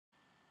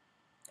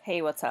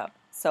Hey, what's up?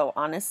 So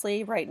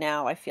honestly, right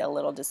now I feel a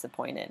little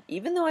disappointed.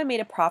 Even though I made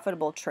a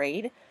profitable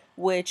trade,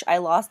 which I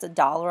lost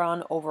 $1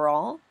 on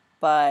overall,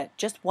 but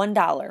just $1,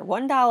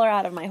 $1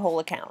 out of my whole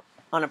account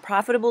on a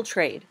profitable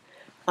trade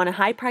on a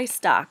high price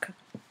stock,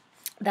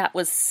 that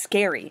was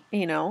scary,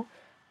 you know.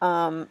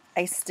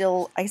 I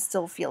still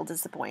feel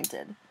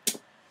disappointed.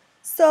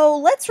 So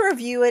let's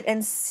review it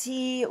and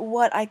see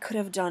what I could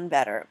have done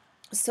better.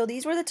 So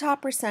these were the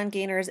top percent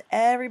gainers.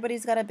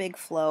 Everybody's got a big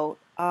float.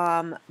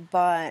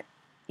 But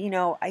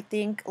I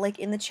think like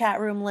in the chat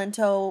room,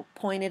 Lento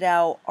pointed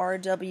out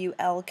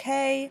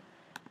RWLK,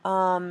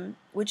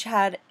 which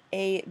had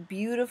a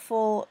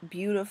beautiful,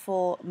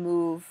 beautiful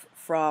move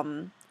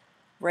from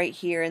right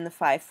here in the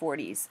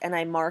 540s, and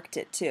I marked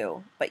it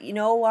too. But you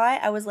know why?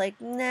 I was like,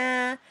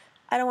 nah,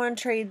 I don't want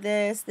to trade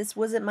this. This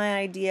wasn't my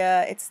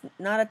idea. It's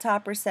not a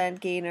top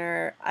percent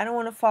gainer. I don't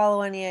want to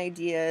follow any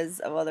ideas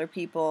of other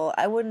people.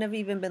 I wouldn't have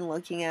even been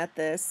looking at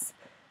this.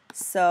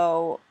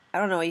 So, I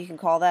don't know, you can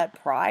call that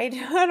pride?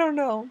 I don't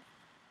know.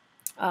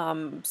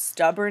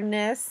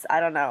 Stubbornness? I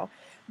don't know.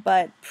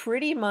 But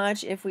pretty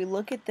much, if we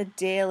look at the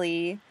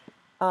daily,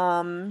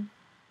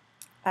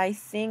 I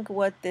think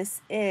what this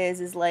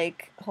is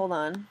like, hold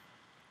on.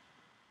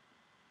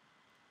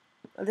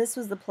 This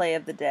was the play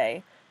of the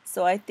day.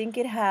 So I think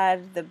it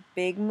had the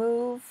big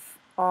move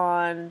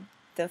on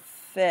the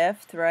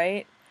 5th,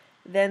 right?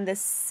 Then the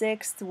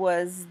 6th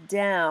was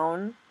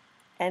down,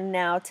 and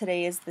now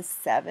today is the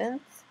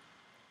 7th,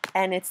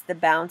 and it's the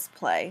bounce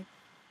play.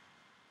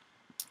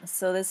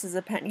 So this is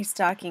a penny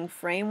stocking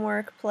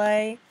framework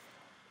play,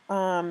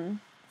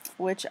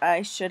 which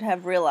I should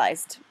have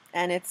realized.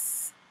 And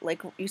it's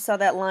like, you saw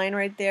that line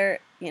right there,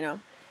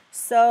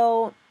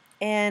 So,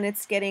 and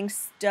it's getting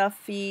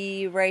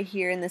stuffy right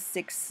here in the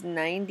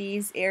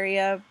 690s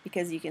area,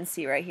 because you can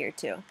see right here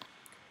too.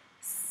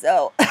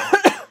 So,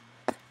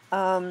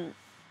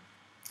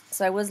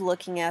 so I was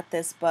looking at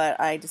this, but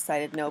I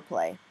decided no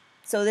play.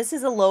 So this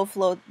is a low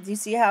float. Do you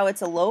see how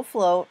it's a low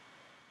float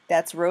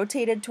that's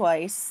rotated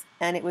twice,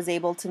 and it was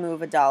able to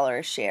move $1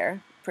 a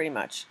share, pretty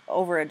much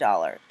over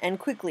 $1, and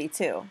quickly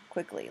too,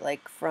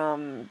 like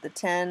from the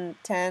 10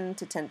 to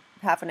 10,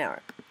 half an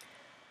hour.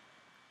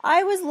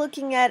 I was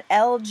looking at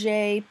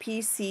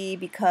LJPC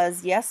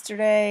because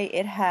yesterday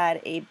it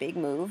had a big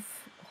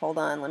move. Hold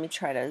on, let me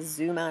try to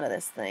zoom out of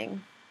this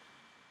thing.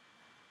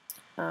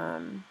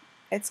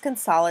 It's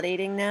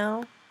consolidating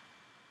now.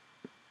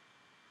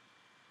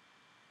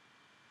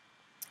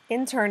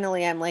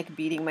 Internally, I'm like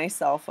beating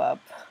myself up.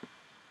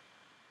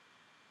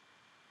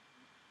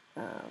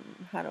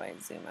 How do I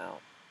zoom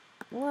out?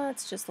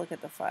 Let's just look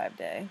at the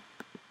 5-day.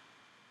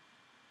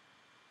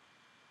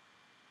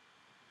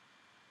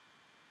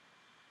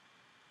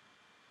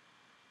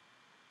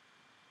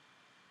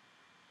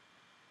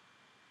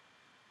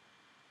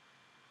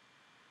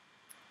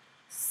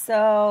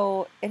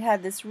 So it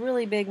had this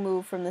really big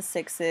move from the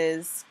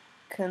 6s,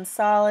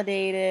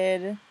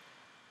 consolidated,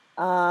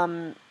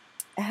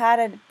 had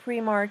a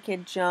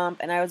pre-market jump,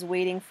 and I was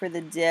waiting for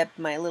the dip,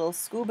 my little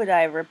scuba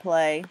diver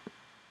play.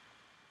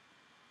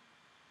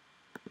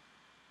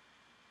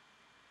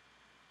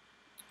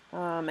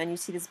 And you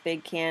see this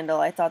big candle.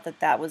 I thought that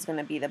that was going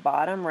to be the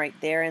bottom right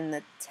there in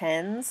the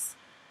 10s.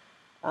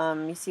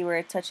 You see where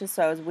it touches?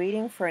 So I was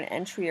waiting for an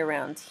entry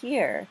around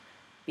here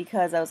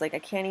because I was like, I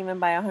can't even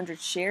buy 100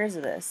 shares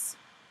of this.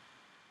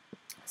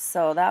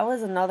 So that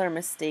was another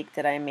mistake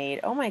that I made.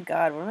 Oh my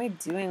God, what am I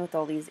doing with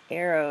all these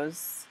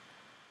arrows?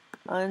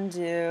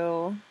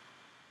 Undo.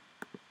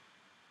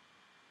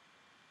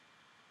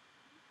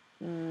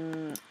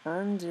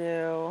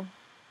 Undo.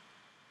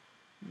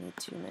 Made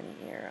too many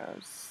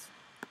arrows.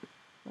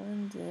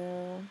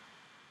 Undo.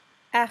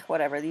 Ah,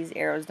 whatever. These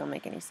arrows don't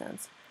make any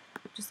sense.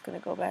 I'm just going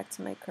to go back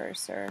to my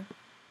cursor.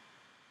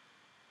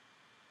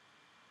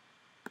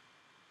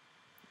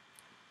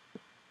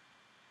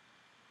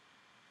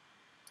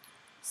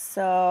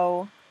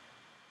 So,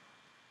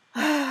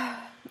 I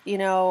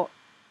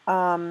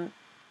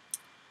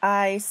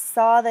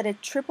saw that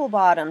it triple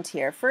bottomed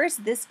here.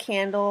 First, this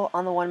candle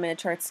on the 1-minute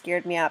chart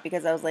scared me out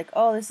because I was like,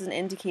 oh, this is an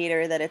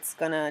indicator that it's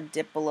going to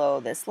dip below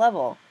this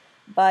level.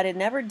 But it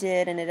never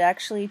did, and it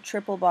actually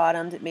triple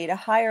bottomed. It made a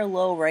higher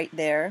low right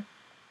there.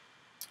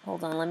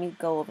 Hold on, let me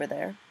go over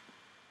there.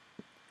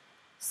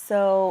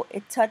 So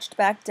it touched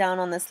back down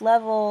on this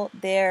level,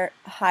 there,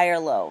 higher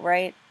low,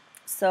 right?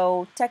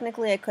 So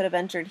technically I could have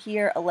entered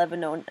here,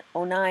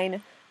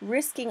 1109,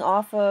 risking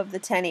off of the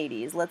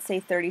 1080s, let's say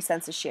 30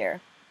 cents a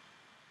share,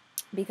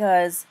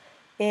 because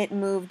it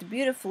moved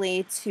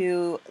beautifully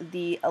to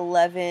the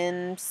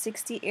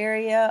 1160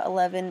 area,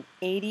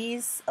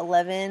 1180s,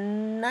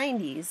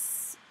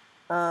 1190s,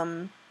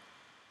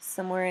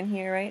 somewhere in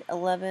here, right?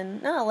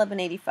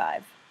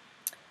 1185.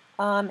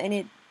 And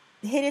it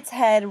hit its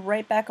head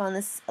right back on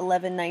this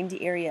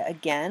 1190 area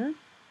again.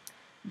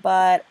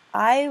 But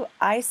I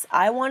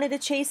wanted to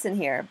chase in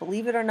here.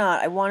 Believe it or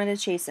not, I wanted to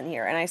chase in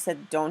here. And I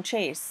said, don't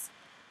chase.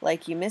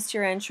 Like, you missed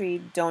your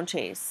entry, don't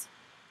chase.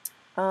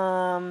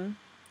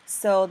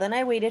 So then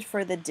I waited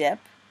for the dip.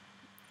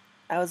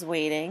 I was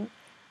waiting.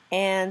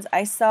 and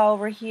I saw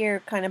over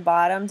here kind of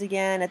bottomed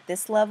again at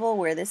this level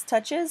where this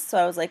touches, so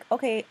I was like,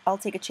 okay, I'll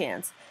take a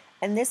chance.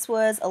 And this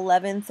was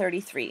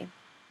 11.33.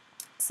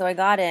 So I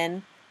got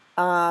in,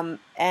 and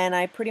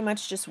I pretty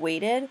much just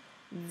waited.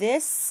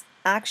 This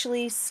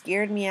actually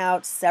scared me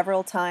out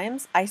several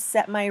times. I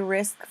set my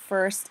risk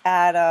first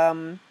at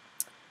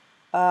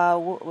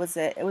what was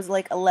it? It was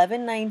like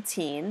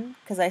 11.19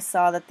 because I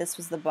saw that this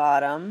was the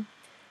bottom.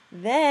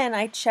 Then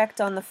I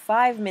checked on the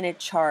 5-minute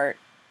chart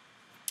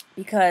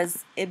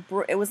because it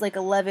was like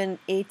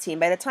 11.18.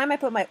 By the time I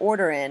put my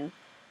order in,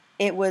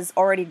 it was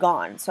already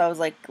gone. So I was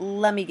like,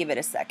 let me give it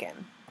a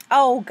second.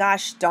 Oh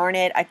gosh darn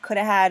it. I could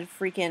have had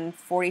freaking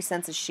 40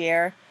 cents a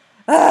share.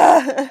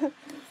 At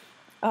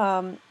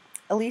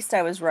least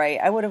I was right.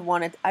 I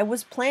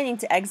was planning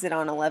to exit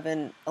on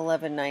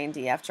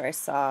 11.90 after I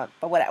saw it.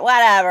 But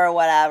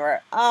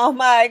whatever. Oh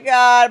my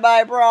god,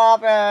 my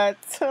profit.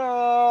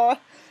 Oh.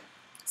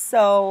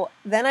 So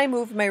then I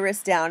moved my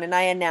wrist down and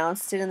I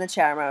announced it in the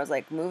chat room. I was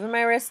like moving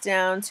my wrist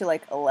down to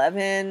like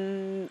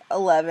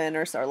 11:11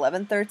 or so,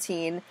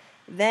 11:13.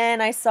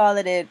 Then I saw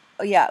that it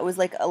was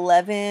like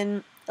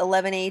 11:18.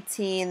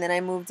 Then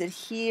I moved it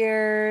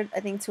here,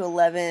 I think to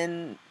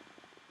 11.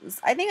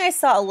 I think I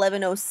saw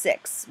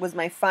 11:06 was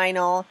my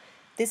final.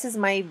 This is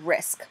my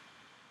risk.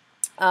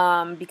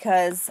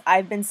 Because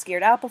I've been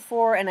scared out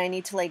before and I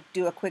need to like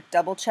do a quick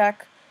double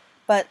check.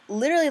 But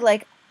literally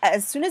like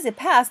as soon as it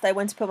passed, I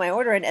went to put my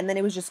order in and then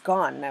it was just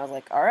gone. And I was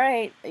like, all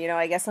right,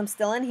 I guess I'm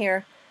still in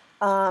here.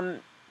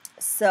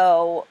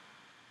 So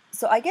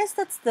I guess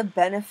that's the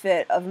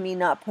benefit of me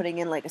not putting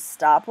in like a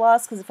stop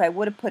loss, because if I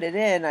would have put it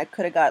in, I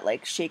could have got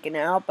like shaken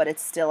out, but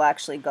it's still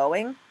actually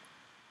going.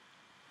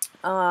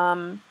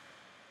 Oh,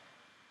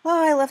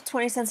 I left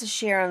 20 cents a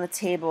share on the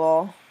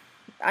table.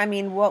 I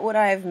mean, what would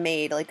I have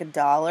made? Like $1,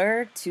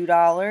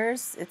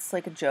 $2? It's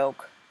like a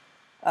joke.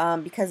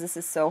 Because this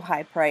is so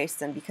high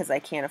priced and because I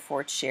can't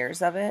afford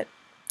shares of it.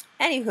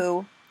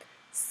 Anywho,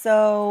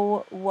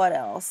 so what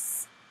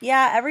else?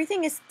 Yeah,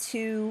 everything is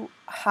too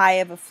high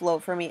of a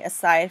float for me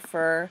aside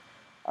for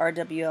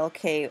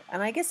RWLK.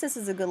 And I guess this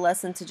is a good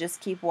lesson to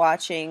just keep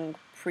watching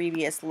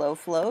previous low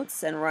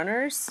floats and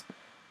runners.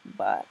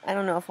 But I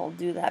don't know if I'll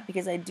do that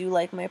because I do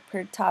like my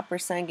top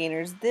percent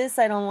gainers. This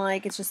I don't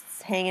like. It's just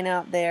hanging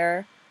out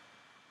there.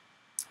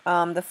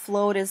 The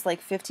float is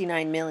like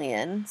 59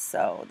 million,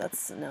 so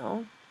that's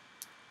no.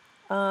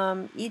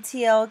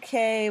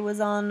 ETLK was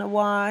on the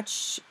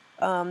watch.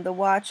 The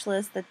watch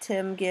list that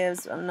Tim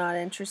gives, I'm not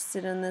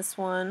interested in this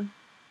one.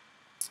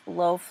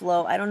 Low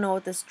flow. I don't know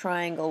what this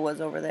triangle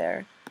was over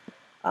there.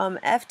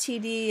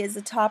 FTD is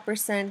the top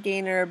percent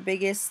gainer,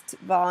 biggest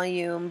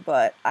volume,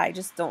 but I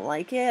just don't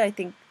like it. I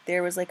think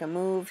there was like a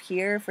move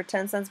here for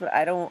 10 cents, but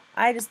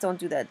I just don't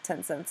do that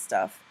 10-cent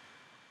stuff.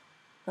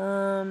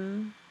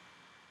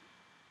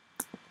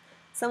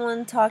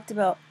 Someone talked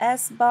about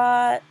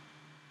SBOT.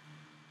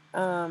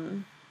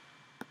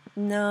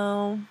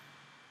 No.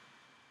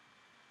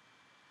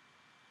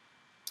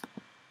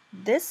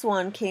 This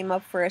one came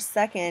up for a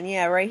second.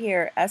 Yeah, right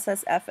here,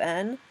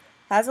 SSFN.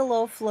 Has a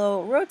low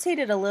flow,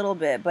 rotated a little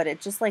bit, but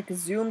it just like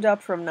zoomed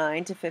up from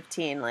 9 to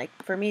 15. Like,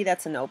 for me,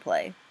 that's a no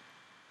play.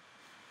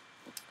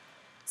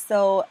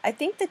 So I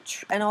think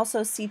and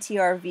also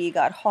CTRV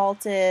got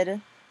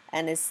halted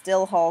and is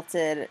still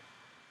halted.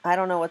 I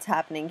don't know what's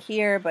happening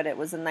here, but it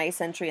was a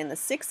nice entry in the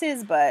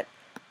 6s, but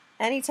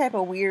any type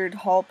of weird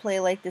halt play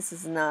like this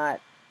is not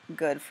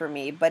good for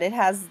me. But it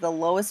has the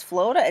lowest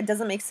float. It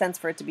doesn't make sense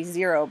for it to be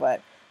 0,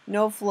 but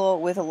no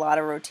float with a lot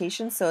of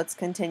rotation, so it's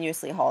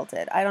continuously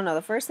halted. I don't know.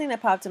 The first thing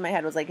that popped in my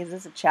head was like, is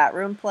this a chat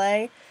room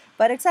play?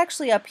 But it's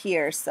actually up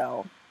here,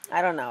 so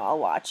I don't know. I'll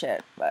watch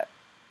it, but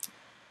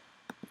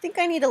I think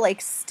I need to like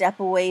step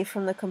away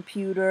from the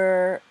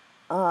computer.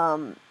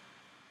 And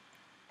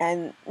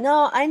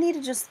no, I need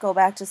to just go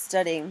back to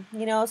studying.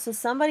 So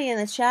somebody in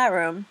the chat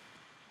room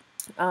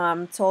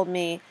told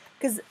me,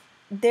 because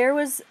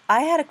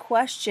I had a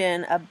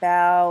question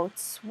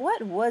about,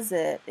 what was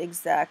it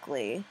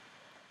exactly?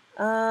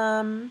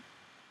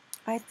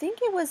 I think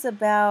it was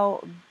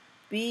about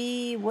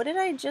B. What did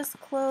I just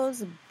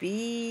close?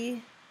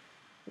 B.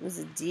 It was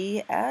a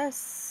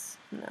DS?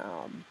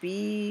 No,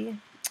 B.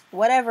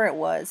 Whatever it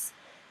was.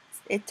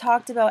 It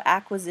talked about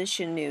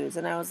acquisition news,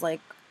 and I was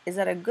like, is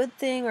that a good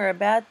thing or a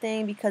bad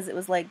thing? Because it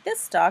was like, this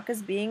stock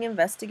is being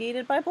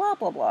investigated by blah,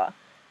 blah, blah.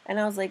 And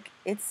I was like,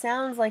 it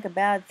sounds like a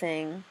bad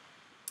thing.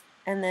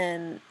 And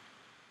then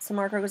some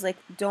marker was like,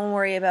 don't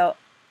worry about,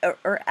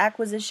 or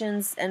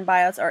acquisitions and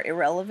buyouts are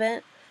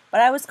irrelevant.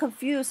 But I was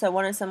confused, so I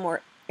wanted some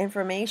more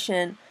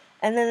information.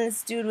 And then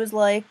this dude was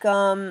like,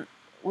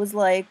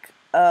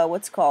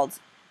 what's called?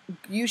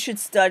 You should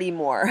study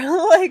more.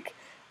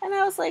 And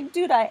I was like,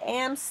 dude, I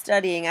am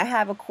studying. I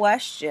have a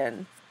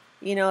question.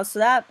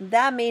 So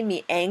that made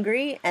me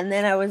angry. And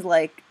then I was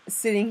like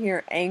sitting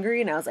here angry,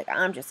 and I was like,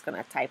 I'm just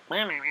gonna type.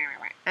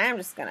 I'm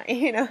just gonna,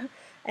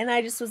 And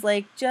I just was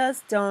like,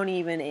 just don't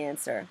even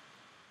answer.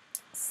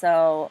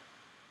 So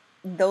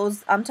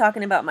I'm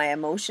talking about my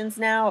emotions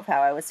now of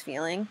how I was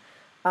feeling.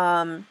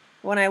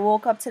 When I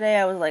woke up today,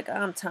 I was like,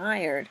 I'm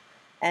tired.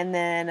 And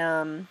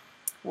then,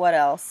 what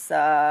else?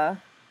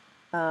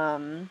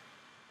 Um,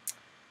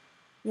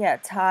 yeah,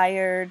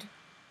 tired.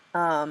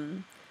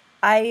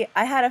 I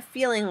had a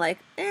feeling like,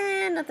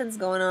 nothing's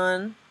going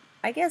on.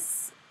 I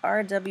guess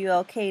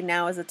RWLK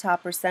now is a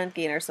top percent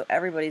gainer, so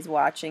everybody's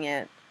watching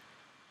it.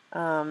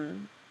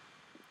 You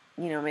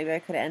know, maybe I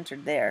could have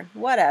entered there.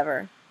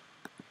 Whatever.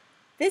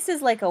 This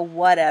is like a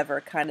whatever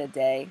kind of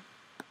day.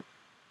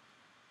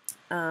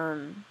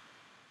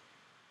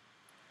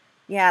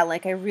 Yeah,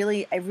 like I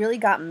really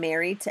got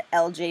married to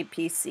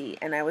LJPC,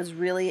 and I was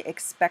really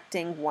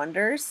expecting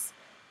wonders,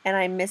 and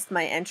I missed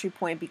my entry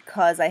point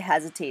because I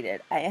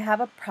hesitated. I have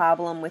a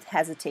problem with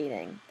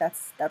hesitating.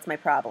 That's my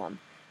problem.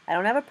 I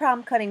don't have a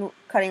problem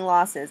cutting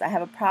losses. I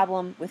have a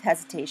problem with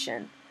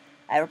hesitation.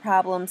 I have a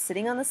problem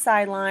sitting on the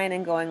sideline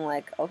and going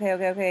like, okay,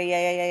 okay, okay, yeah,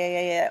 yeah, yeah, yeah,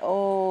 yeah, yeah.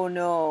 Oh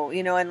no,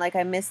 you know, and like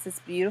I missed this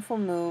beautiful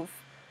move.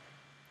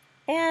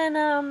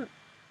 And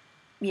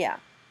yeah.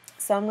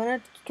 So I'm going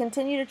to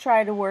continue to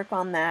try to work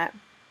on that.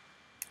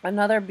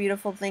 Another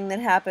beautiful thing that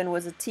happened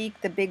was Atik,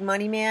 the big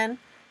money man,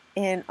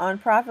 and on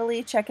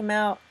Profitly, check him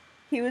out.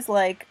 He was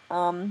like,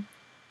 you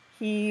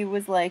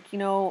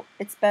know,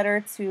 it's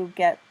better to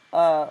get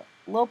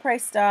low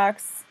price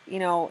stocks, you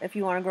know, if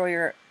you want to grow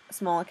your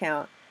small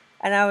account.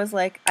 And I was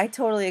like, I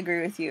totally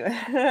agree with you.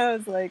 I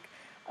was like,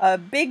 a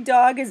big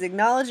dog is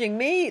acknowledging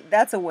me.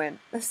 That's a win.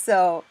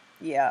 So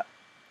yeah,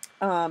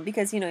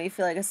 because you know you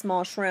feel like a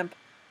small shrimp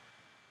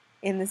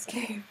in this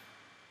game.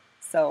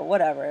 So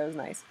whatever, it was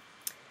nice.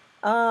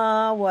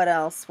 What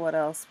else? What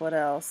else? What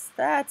else?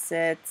 That's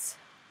it.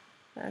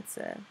 That's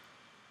it.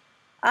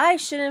 I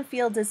shouldn't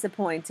feel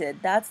disappointed.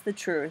 That's the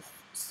truth.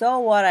 So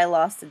what? I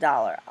lost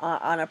 $1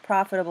 on a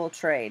profitable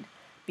trade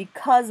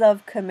because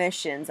of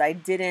commissions. I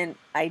didn't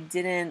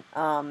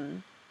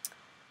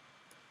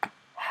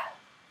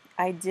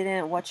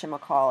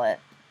whatchamacallit.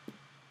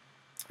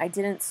 I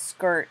didn't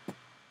skirt.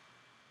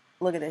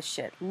 Look at this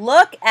shit.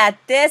 Look at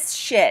this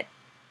shit.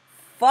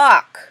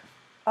 Fuck.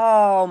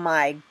 Oh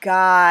my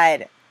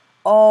god.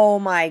 Oh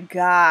my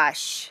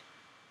gosh.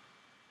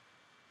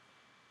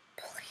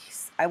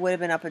 Please. I would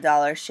have been up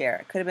 $1 a share.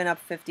 It could have been up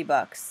 50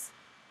 bucks.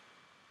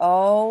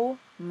 Oh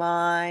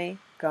my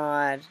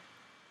god.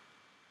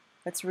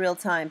 That's real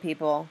time,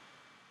 people.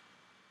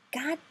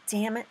 God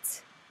damn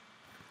it.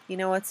 You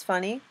know what's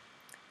funny?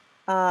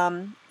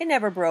 It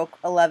never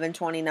broke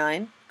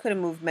 11.29. Could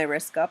have moved my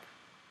risk up.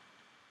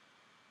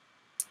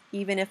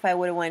 Even if I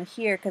would have went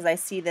here, because I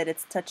see that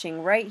it's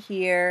touching right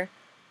here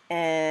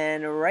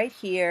and right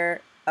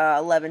here.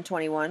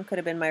 11.21 could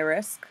have been my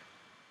risk.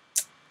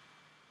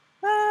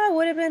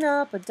 Would have been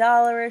up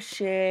 $1 a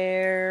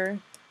share.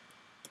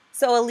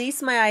 So at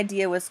least my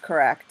idea was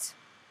correct.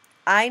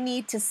 I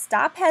need to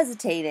stop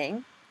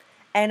hesitating,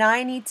 and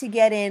I need to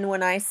get in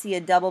when I see a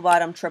double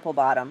bottom, triple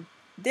bottom.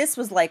 This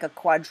was like a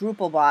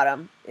quadruple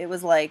bottom. It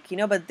was like, you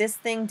know, but this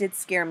thing did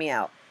scare me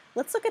out.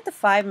 Let's look at the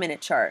 5-minute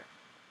chart.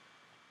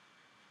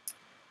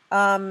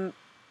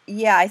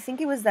 Yeah, I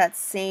think it was the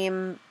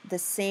same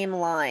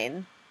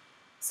line.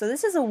 So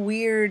this is a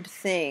weird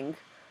thing.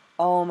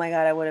 Oh my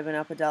god, I would have been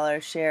up $1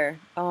 a share.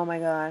 Oh my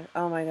god.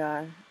 Oh my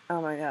god.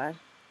 Oh my god.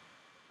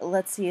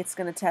 Let's see, it's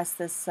gonna test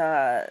this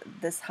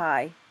this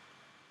high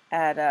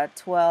at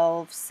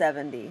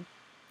 1270.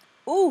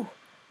 Ooh,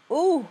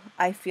 ooh,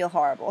 I feel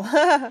horrible.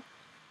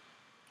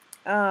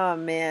 Oh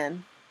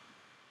man.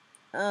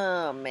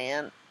 Oh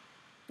man.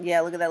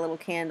 Yeah, look at that little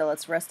candle.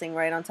 It's resting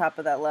right on top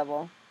of that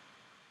level.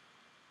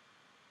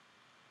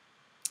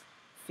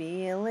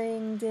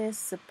 Feeling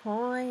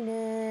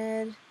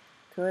disappointed.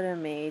 Could have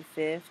made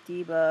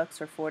 50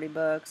 bucks or 40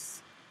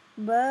 bucks.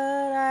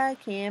 But I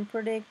can't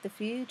predict the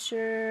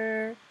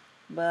future.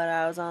 But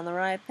I was on the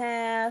right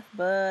path.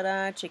 But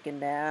I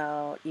chickened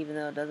out. Even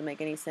though it doesn't make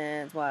any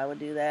sense why I would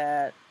do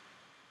that.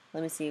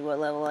 Let me see what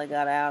level I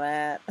got out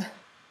at.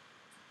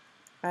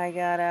 I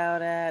got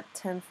out at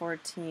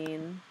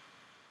 1014.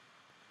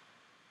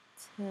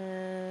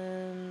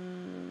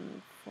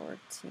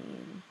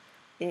 1014.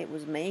 It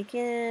was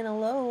making a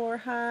lower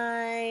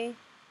high.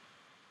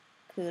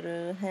 Could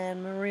have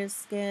had my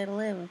risk at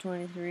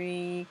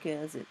 11.23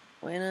 because it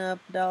went up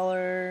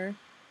 $1.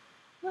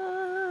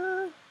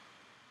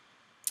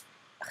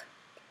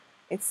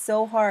 It's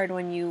so hard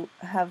when you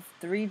have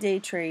 3-day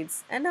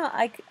trades. And no,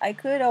 I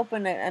could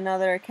open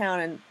another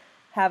account and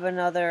have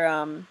another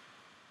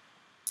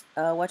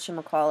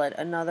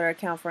another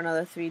account for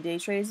another 3-day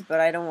trades, but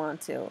I don't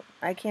want to.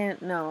 I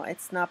can't. No,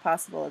 it's not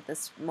possible at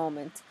this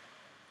moment.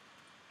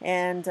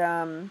 And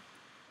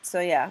so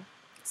yeah,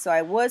 so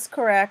I was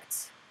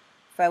correct.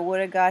 If I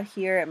would have got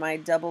here at my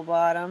double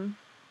bottom,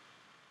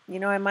 you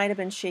know, I might have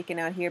been shaken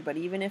out here, but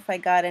even if I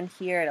got in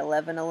here at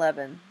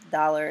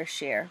 $11.11 a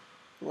share,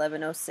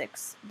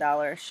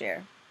 $11.06 a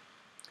share.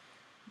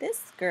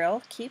 This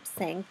girl keeps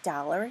saying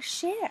 $1 a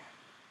share.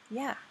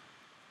 Yeah.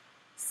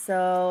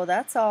 So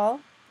that's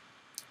all.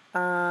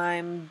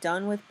 I'm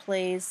done with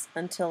plays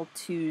until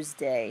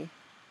Tuesday.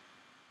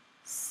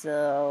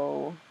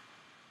 So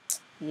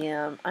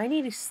yeah, I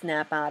need to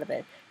snap out of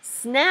it.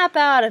 Snap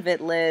out of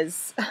it,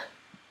 Liz.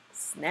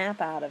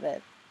 Snap out of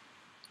it.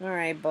 All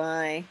right,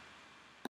 bye.